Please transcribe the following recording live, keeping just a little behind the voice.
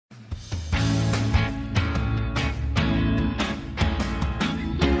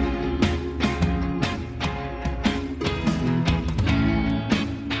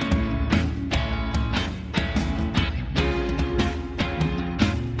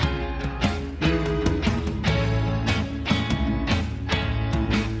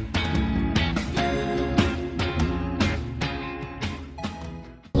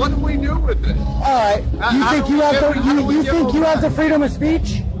right. You think you have the freedom of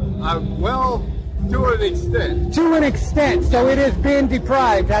speech? Well, to an extent. To an extent. So it has been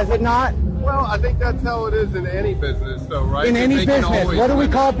deprived, has it not? Well, I think that's how it is in any business, though, right? In any business. What do we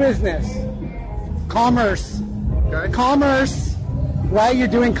call business? Commerce. Okay. Commerce. Right? You're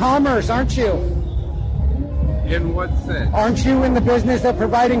doing commerce, aren't you? In what sense? Aren't you in the business of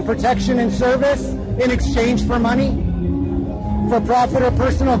providing protection and service in exchange for money? For profit or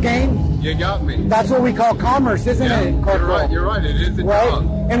personal gain? You got me. That's what we call commerce, isn't it, Corporal? You're right. It is a job.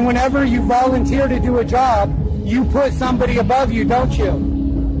 And whenever you volunteer to do a job, you put somebody above you, don't you?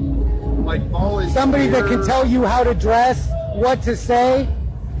 Like volunteer. Somebody that can tell you how to dress, what to say.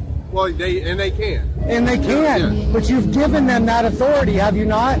 Well, they can. And they can. Yes. But you've given them that authority, have you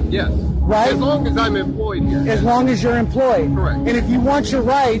not? Yes. Right? As long as I'm employed here. As long as you're employed. Correct. And if you want your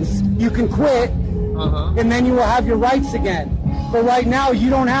rights, you can quit, and then you will have your rights again. But right now, you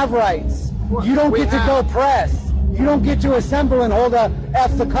don't have rights. You don't get to go press. You don't get to assemble and hold a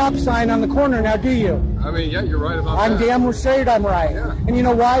F the cop sign on the corner now, do you? I mean, yeah, you're right about that. I'm damn straight I'm right. Yeah. And you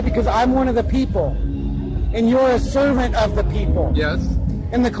know why? Because I'm one of the people. And you're a servant of the people. Yes.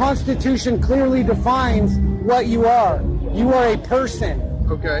 And the Constitution clearly defines what you are. You are a person.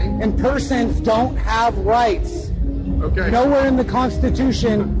 Okay. And persons don't have rights. Okay. Nowhere in the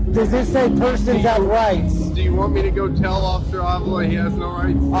Constitution does it say persons have rights. Do you want me to go tell Officer Avila he has no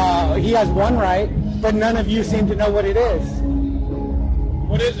rights? He has one right, but none of you seem to know what it is.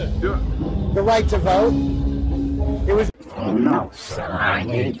 What is it? Do it. The right to vote. It was. Oh no, sir. I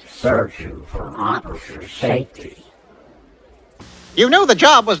need to search you for officer safety. You knew the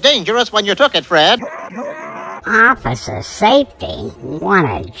job was dangerous when you took it, Fred. Officer safety? What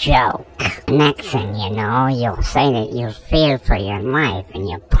a joke. Next thing you know, you'll say that you fear for your life and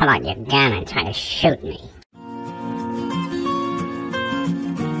you pull out your gun and try to shoot me.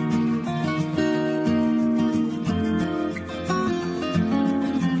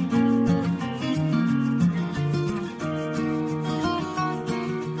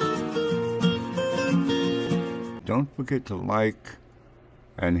 Don't forget to like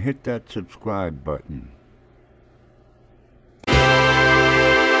and hit that subscribe button.